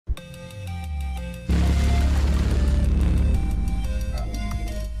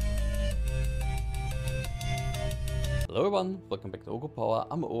Hello everyone, welcome back to Oghupower.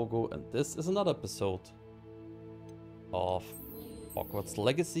 I'm Oghu and this is another episode of Hogwarts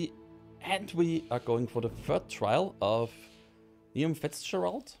Legacy, and we are going for the third trial of Niamh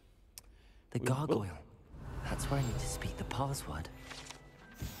Fitzgerald. The gargoyle. That's where I need to speak the password.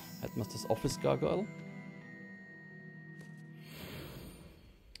 Headmaster's office gargoyle.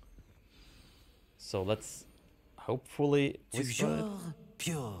 So let's hopefully Toujours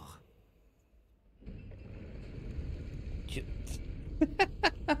pure.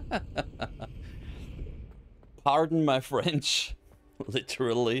 Pardon my French,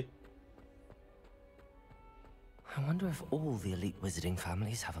 literally. I wonder if all the elite wizarding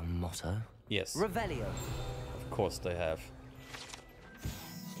families have a motto. Yes, Revelio. of course they have.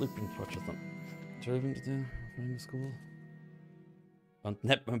 Sleeping project on driving to the school. And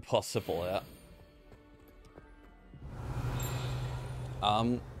not impossible, yeah.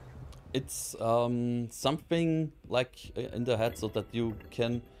 It's something like in the head so that you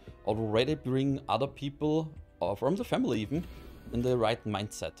can already bring other people or from the family even in the right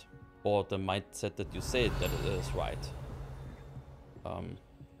mindset, or the mindset that you say that it is right.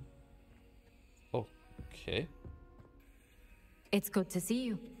 Okay. It's good to see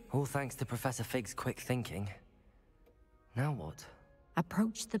you. All thanks to Professor Fig's quick thinking. Now what?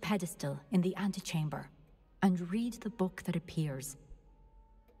 Approach the pedestal in the antechamber and read the book that appears.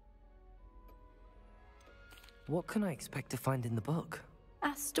 What can I expect to find in the book?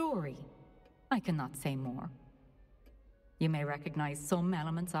 A story. I cannot say more. You may recognize some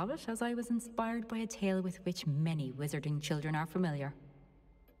elements of it, as I was inspired by a tale with which many wizarding children are familiar.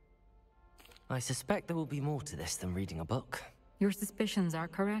 I suspect there will be more to this than reading a book. Your suspicions are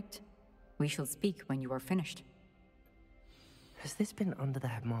correct. We shall speak when you are finished. Has this been under the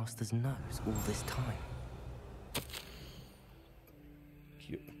headmaster's nose all this time?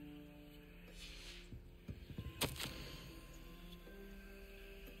 Cute.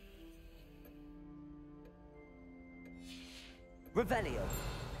 Revelio.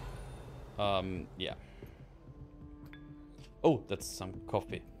 Yeah. Oh, that's some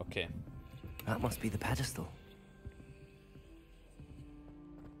coffee. Okay. That must be the pedestal.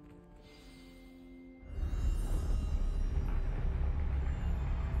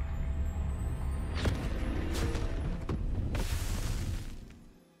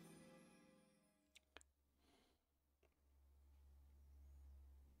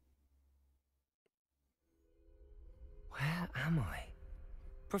 Where am I?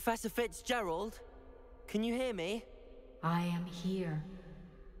 Professor Fitzgerald? Can you hear me? I am here.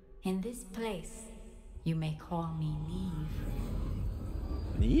 In this place, you may call me Niamh.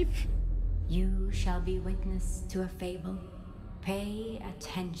 Niamh? You shall be witness to a fable. Pay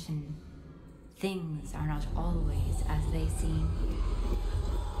attention. Things are not always as they seem.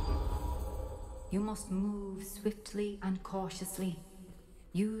 You must move swiftly and cautiously.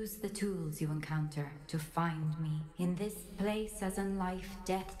 Use the tools you encounter to find me. In this place, as in life,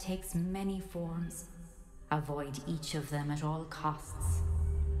 death takes many forms. Avoid each of them at all costs.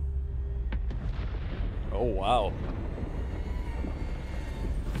 Oh, wow.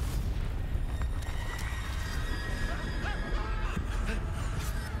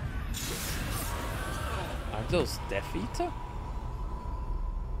 Are those Death Eater?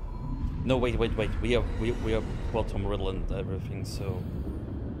 No, wait. We are bottom riddle and everything, so.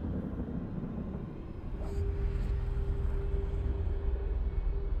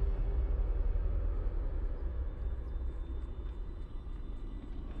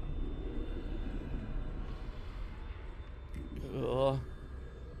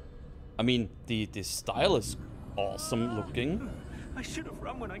 I mean, the style is awesome looking. I should have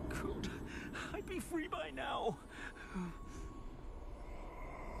run when I could. I'd be free by now.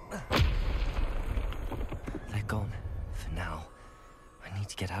 They're gone. For now. I need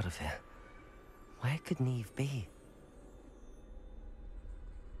to get out of here. Where could Niamh be?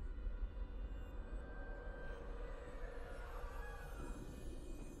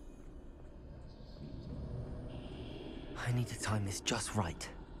 I need to time this just right.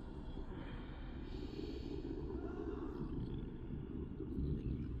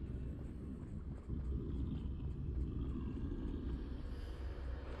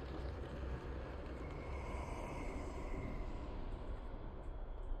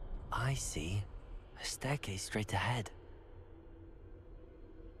 I see a staircase straight ahead.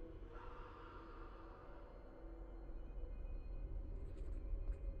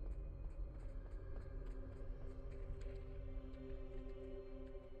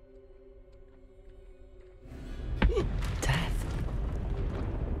 Death.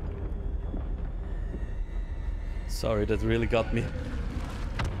 Sorry, that really got me.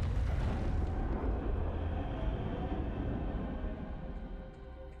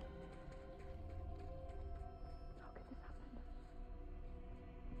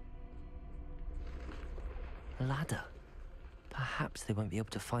 A ladder. Perhaps they won't be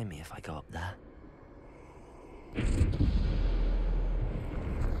able to find me if I go up there.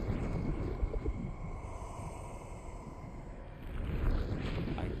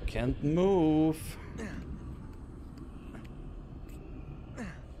 I can't move.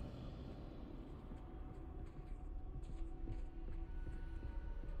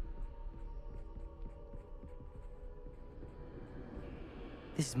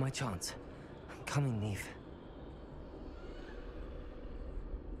 This is my chance. I'm coming, Niamh.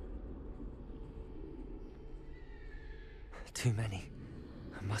 Too many.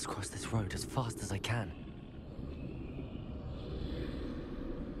 I must cross this road as fast as I can.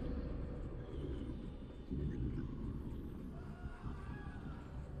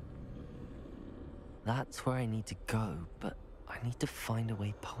 That's where I need to go, but I need to find a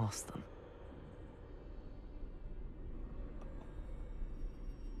way past them.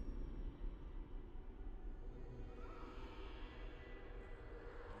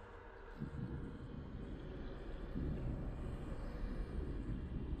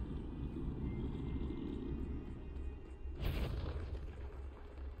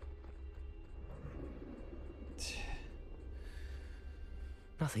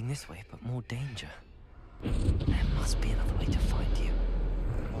 Nothing this way, but more danger. There must be another way to find you.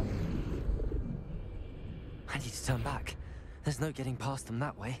 I need to turn back. There's no getting past them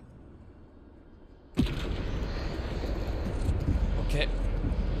that way. Okay.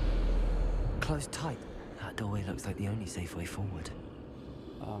 Close tight. That doorway looks like the only safe way forward.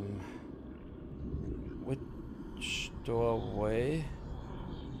 Which doorway?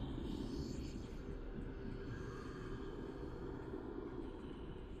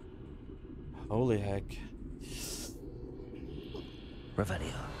 Holy heck.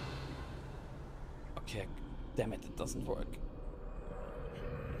 Revelio. Okay, damn it doesn't work.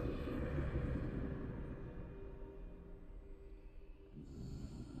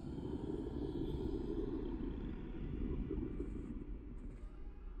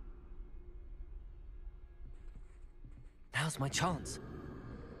 Now's my chance.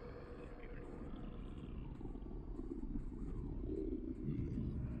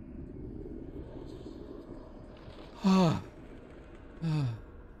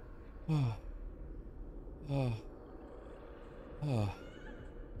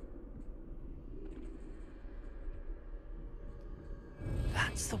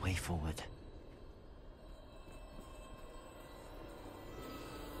 That's the way forward.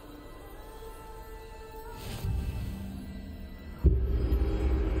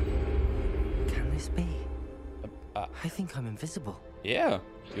 Can this be? I think I'm invisible. Yeah,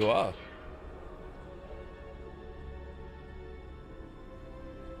 you are.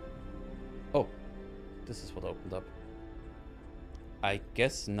 Oh, this is what opened up. I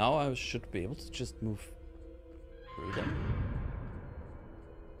guess now I should be able to just move through them.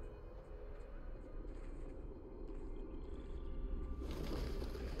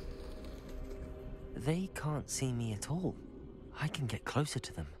 They can't see me at all. I can get closer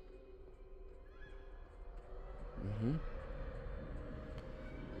to them.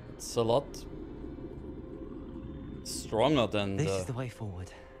 It's a lot stronger than This is the way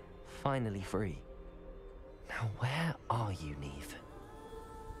forward. Finally free. Now where are you, Niamh?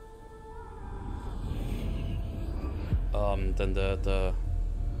 Then the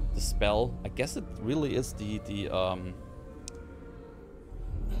spell. I guess it really is the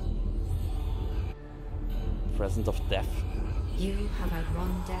presence of death. You have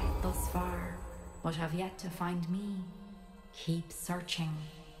outrun death thus far, but have yet to find me. Keep searching,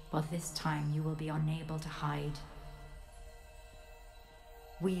 but this time you will be unable to hide.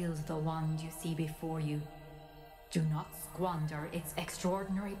 Wield the wand you see before you. Do not squander its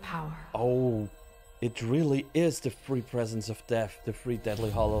extraordinary power. Oh, it really is the free presence of death, the three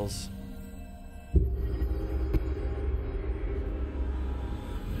deadly hollows.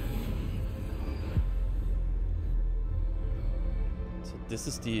 So this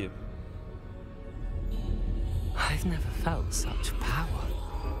is the... I've never felt such power.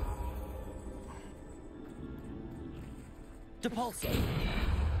 Depulso.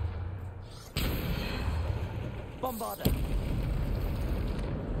 Bombarda.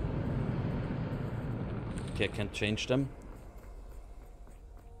 Okay, I can't change them.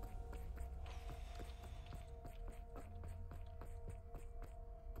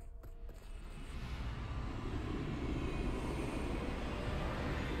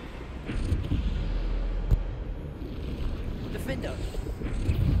 Defender.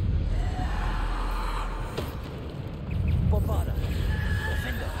 Bombarda.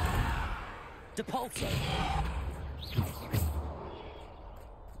 Defender. Depulso.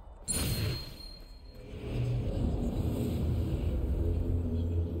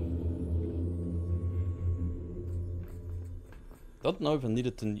 Don't know if I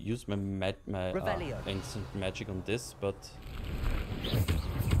needed to use my ancient magic on this, but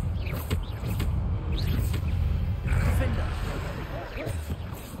Defender.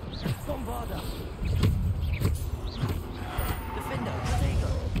 Bombarder. Defender.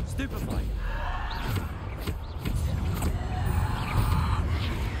 Protego. Stupefy.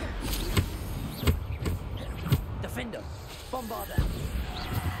 Defender. Bombarder.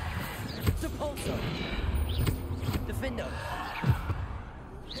 Depulso. Defender.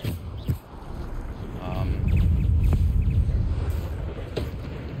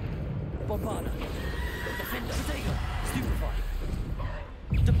 Bombarder. Defender. Protego. Stupefy.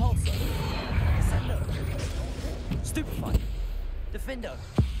 Depulso. Descendo. Stupefy. Defender.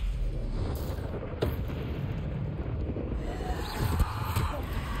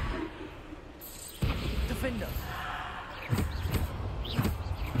 Defender.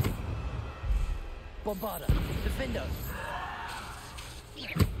 Bombarder. Defender.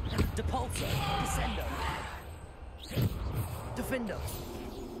 Depulso. Descendo. Defender.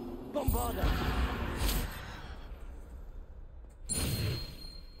 Bombarder.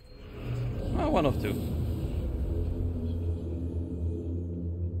 one of two.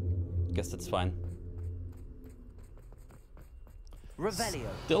 Guess that's fine. Revelio.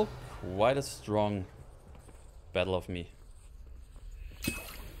 Still quite a strong battle of me.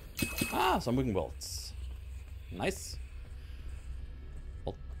 Ah, some wing bolts. Nice.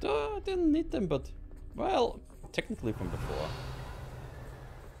 Although I didn't need them, but well, technically from before.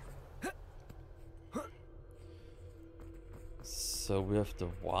 So we have the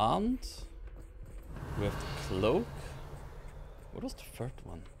wand. We have the cloak. What was the third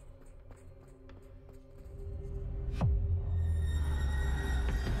one?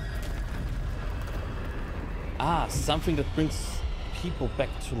 Ah, something that brings people back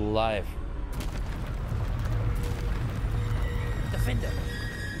to life. Defender.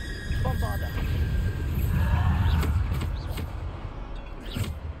 Bombarder.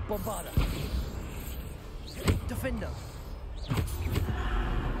 Bombarder. Defender.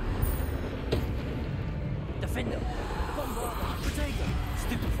 Defender. Bombarder. Protego.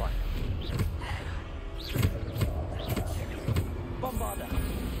 Stupefy. Bombarder.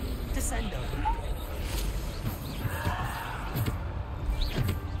 Descendo.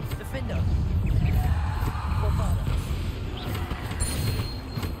 Defender. Bombarder.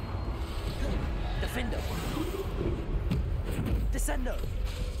 Defender. Descendo.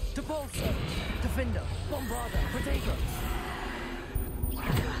 Depulso. Defender. Bombarder. Protego.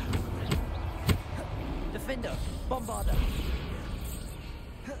 Defender. Bombarder.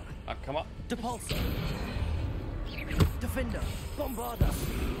 Ah, come on. Depulso. Defender. Bombarder.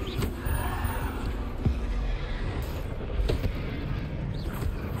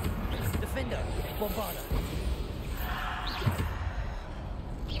 Defender. Bombarder.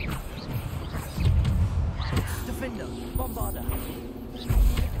 Defender. Bombarder.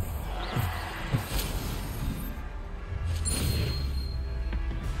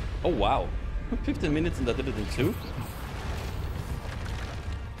 Oh wow. 15 minutes and I did it in 2.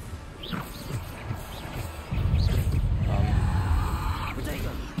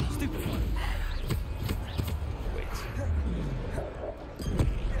 Protego. Stupefy. Wait.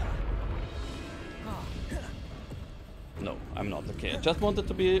 No, I'm not. Okay, I just wanted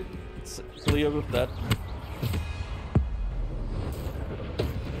to be clear with that.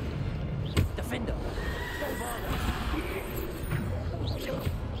 Defender. Bombarder.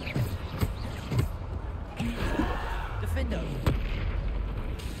 Defender.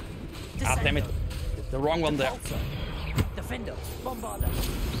 Ah, damn it. The wrong one there. Depulso. Defender. Bombarder.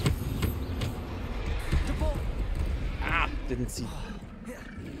 Depul. Ah, didn't see.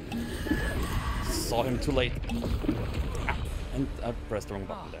 Saw him too late. Ah, and I pressed the wrong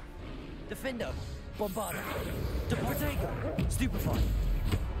button there. Defender. Bombarder. Protego. Stupefy.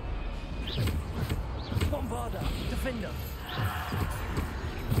 Bombarder. Defender.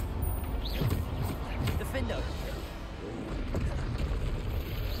 Defender.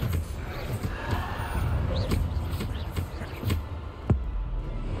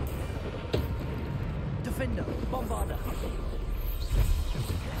 Defender. Bombarder.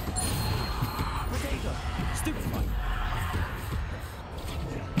 Protego. Stupefy.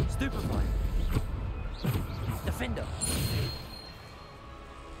 Stupefy. Defender.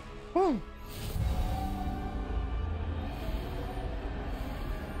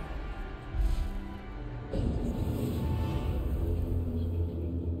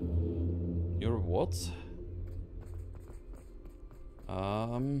 Your what?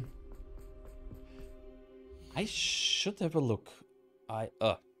 I should have a look.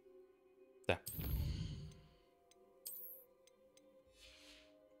 There.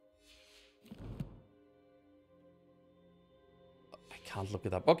 can't look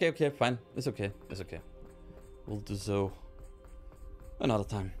it up. Okay, okay, fine. It's okay. It's okay. We'll do so another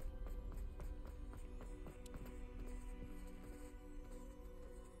time.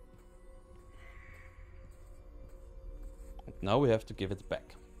 And now we have to give it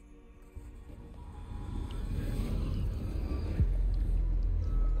back.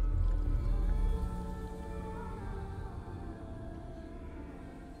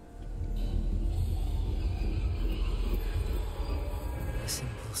 A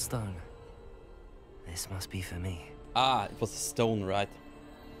simple stone. This must be for me. Ah, it was a stone, right?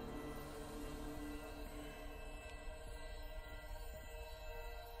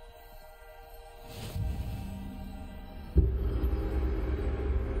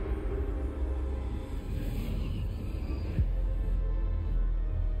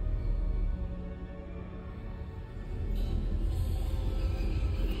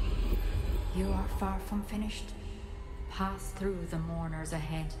 You are far from finished. Pass through the mourners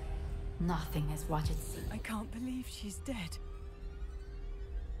ahead. Nothing is what it seems. I can't believe she's dead.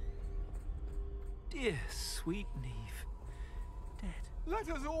 Dear sweet Niamh. Dead. Let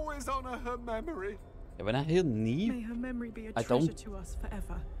us always honor her memory. Yeah, when I hear May Niamh, her memory be a I treasure don't to us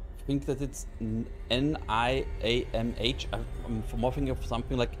forever. think that it's Niamh. I'm more thinking of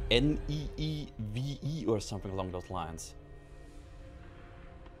something like Neeve or something along those lines.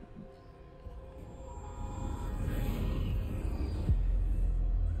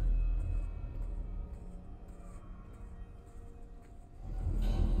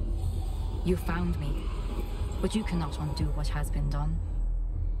 You found me, but you cannot undo what has been done.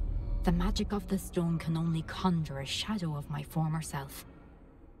 The magic of the stone can only conjure a shadow of my former self.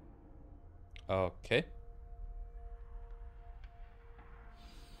 Okay.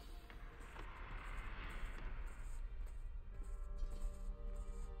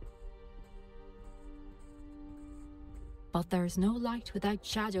 But there is no light without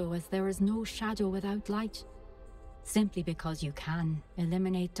shadow, as there is no shadow without light. Simply because you can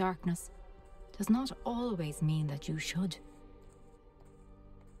eliminate darkness does not always mean that you should.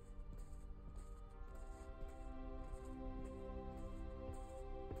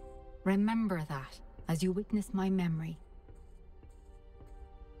 Remember that as you witness my memory.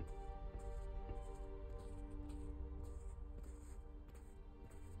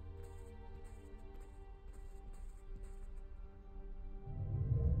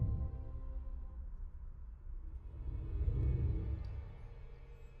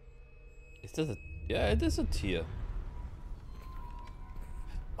 Is this a... Yeah, it is a tear.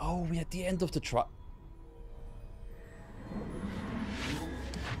 Oh, we're at the end of the trial.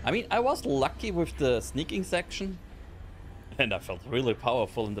 I mean, I was lucky with the sneaking section. And I felt really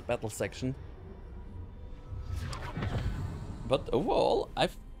powerful in the battle section. But overall, I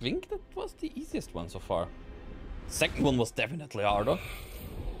think that was the easiest one so far. Second one was definitely harder.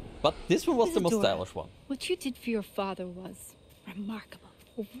 But this one was the most Isadora, stylish one. What you did for your father was remarkable.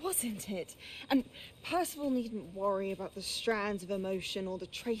 Wasn't it? And Percival needn't worry about the strands of emotion or the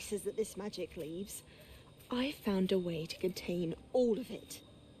traces that this magic leaves. I found a way to contain all of it.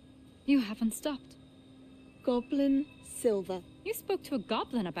 You haven't stopped. Goblin Silver. You spoke to a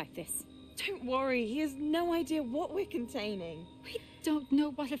goblin about this. Don't worry, he has no idea what we're containing. We don't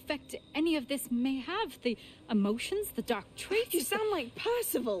know what effect any of this may have. The emotions, the dark traits. You sound like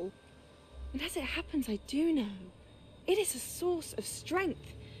Percival. And as it happens, I do know. It is a source of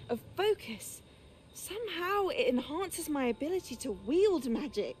strength, of focus. Somehow it enhances my ability to wield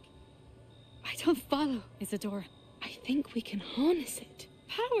magic. I don't follow, Isadora. I think we can harness it.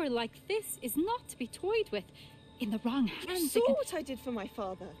 Power like this is not to be toyed with. In the wrong You hands, saw what I did for my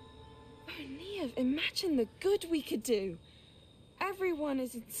father. Oh, Niamh, imagine the good we could do. Everyone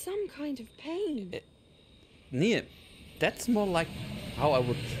is in some kind of pain. Niamh, that's more like how I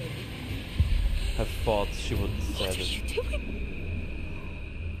would have thought she would say What are it. you doing?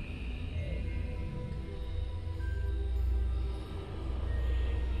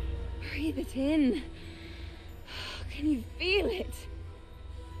 Breathe it in. Can you feel it?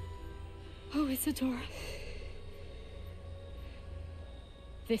 Oh, Isadora.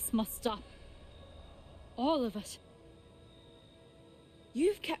 This must stop. All of it.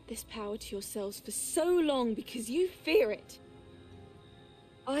 You've kept this power to yourselves for so long because you fear it.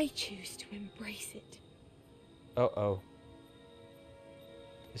 I choose to embrace it. Uh-oh.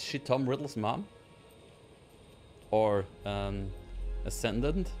 Is she Tom Riddle's mom? Or,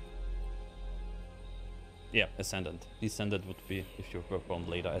 Ascendant? Yeah, Ascendant. Descendant would be if you were born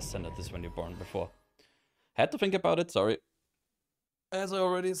later. Ascendant is when you're born before. Had to think about it, sorry. As I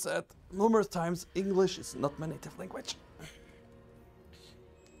already said numerous times, English is not my native language.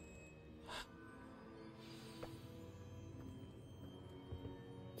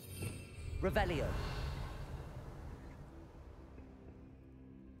 Revelio.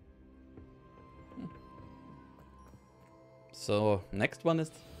 So, next one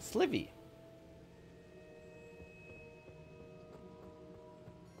is Slivy.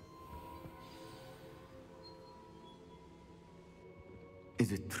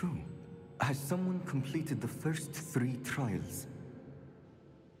 Is it true? Has someone completed the first 3 trials?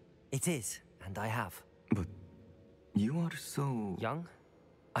 It is, and I have. But you are so... Young?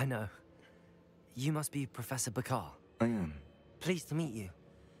 I know. You must be Professor Bakar. I am. Pleased to meet you.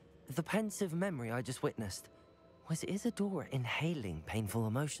 The pensive memory I just witnessed, was Isadora inhaling painful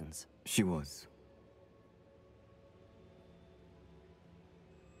emotions? She was.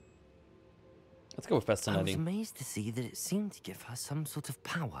 Let's go with I was fascinating. amazed to see that it seemed to give her some sort of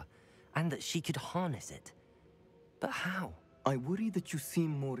power, and that she could harness it. But how? I worry that you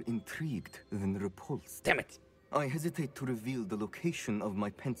seem more intrigued than repulsed. Damn it! I hesitate to reveal the location of my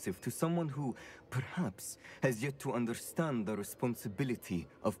pensive to someone who, perhaps, has yet to understand the responsibility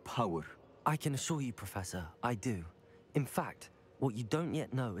of power. I can assure you, Professor, I do. In fact, what you don't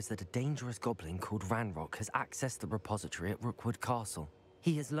yet know is that a dangerous goblin called Ranrock has accessed the repository at Rookwood Castle.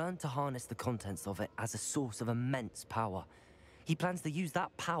 He has learned to harness the contents of it as a source of immense power. He plans to use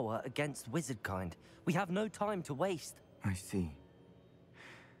that power against wizardkind. We have no time to waste. I see.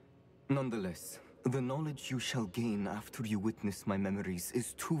 Nonetheless, the knowledge you shall gain after you witness my memories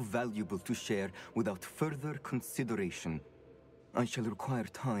is too valuable to share without further consideration. I shall require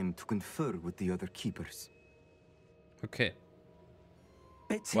time to confer with the other keepers. Okay.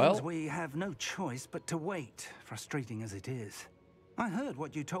 It seems Well- we have no choice but to wait, frustrating as it is. I heard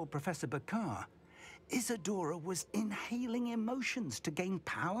what you told Professor Bakar. Isadora was inhaling emotions to gain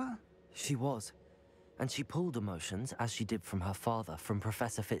power? She was. And she pulled emotions, as she did from her father, from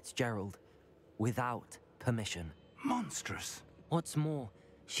Professor Fitzgerald, without permission. Monstrous. What's more,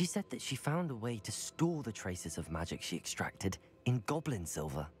 she said that she found a way to store the traces of magic she extracted in goblin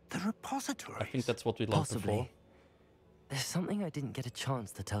silver. The repository. I think that's what we learned Possibly. before. There's something I didn't get a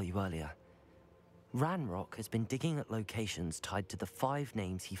chance to tell you earlier. Ranrock has been digging at locations tied to the 5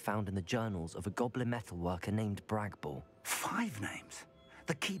 names he found in the journals of a goblin metalworker named Bragball. 5 names.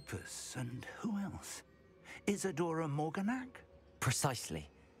 The Keepers, and who else? Isadora Morganac? Precisely.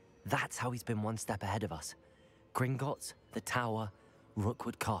 That's how he's been one step ahead of us. Gringotts, the Tower,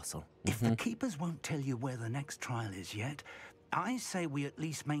 Rookwood Castle. If the Keepers won't tell you where the next trial is yet, I say we at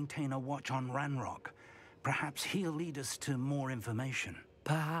least maintain a watch on Ranrock. Perhaps he'll lead us to more information.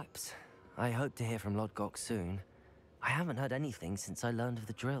 Perhaps. I hope to hear from Lodgok soon. I haven't heard anything since I learned of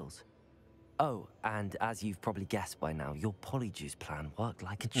the drills. Oh, and as you've probably guessed by now, your Polyjuice plan worked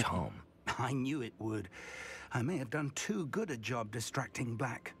like a charm. I knew it would. I may have done too good a job distracting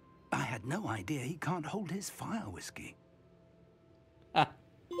Black. I had no idea he can't hold his fire whiskey. The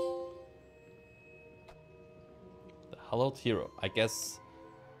Hallowed Hero, I guess.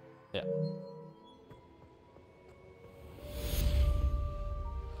 Yeah.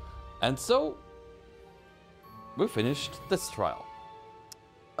 And so, we finished this trial.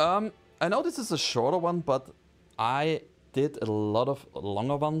 I know this is a shorter one, but I did a lot of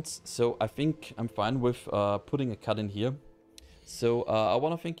longer ones, so I think I'm fine with putting a cut in here. So I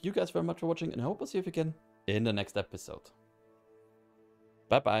want to thank you guys very much for watching, and I hope I'll see you again in the next episode.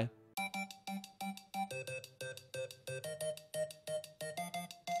 Bye bye.